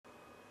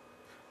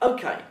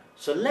Okay,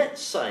 so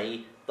let's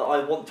say that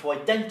I want to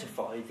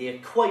identify the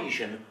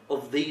equation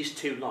of these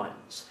two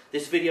lines.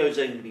 This video is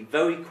going to be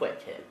very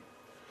quick here.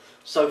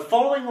 So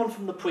following on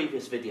from the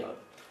previous video,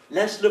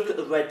 let's look at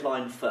the red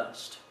line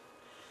first.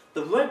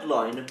 The red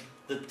line,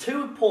 the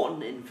two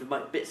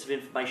important bits of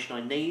information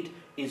I need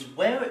is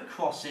where it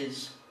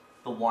crosses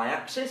the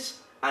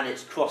y-axis, and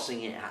it's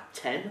crossing it at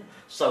 10,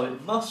 so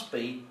it must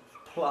be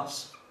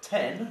plus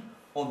 10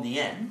 on the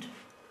end.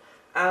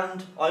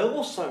 And I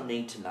also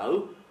need to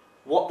know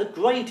what the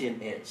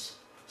gradient is.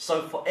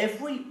 So for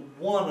every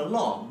one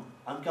along,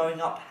 I'm going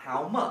up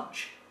how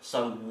much?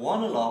 So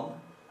 1 along,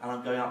 and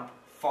I'm going up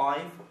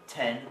 5,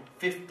 10,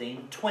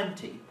 15,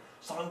 20.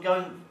 So I'm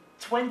going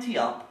 20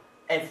 up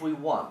every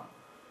one.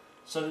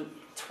 So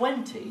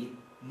 20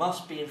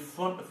 must be in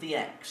front of the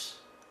x.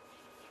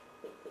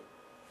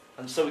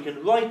 And so we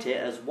can write it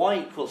as y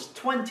equals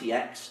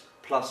 20x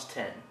plus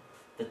 10.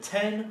 The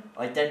 10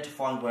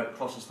 identifying where it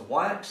crosses the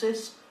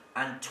y-axis,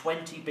 and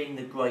 20 being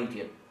the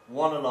gradient.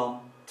 1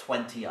 along,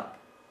 20 up.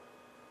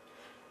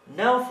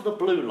 Now for the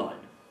blue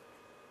line.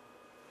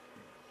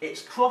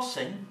 It's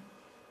crossing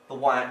the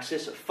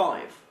y-axis at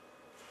 5.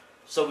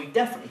 So we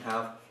definitely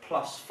have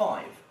plus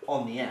 5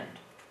 on the end.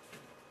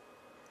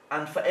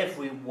 And for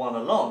every 1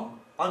 along,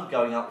 I'm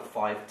going up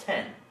 5,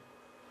 10.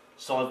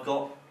 So I've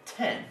got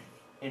 10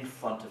 in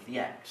front of the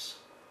x.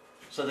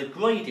 So the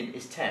gradient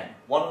is 10.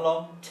 1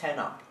 along, 10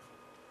 up.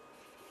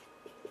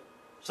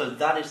 So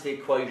that is the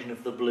equation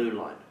of the blue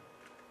line.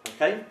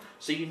 Okay?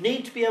 So you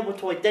need to be able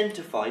to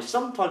identify,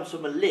 sometimes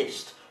from a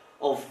list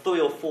of 3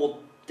 or 4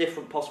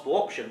 different possible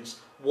options,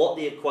 what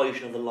the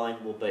equation of the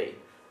line will be.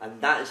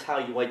 And that is how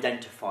you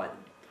identify them.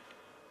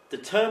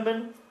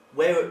 Determine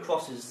where it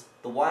crosses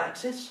the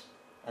y-axis,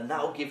 and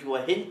that will give you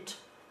a hint.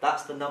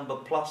 That's the number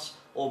plus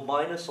or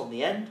minus on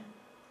the end.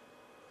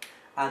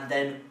 And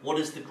then, what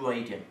is the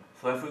gradient?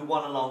 For every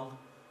 1 along,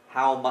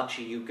 how much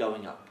are you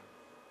going up?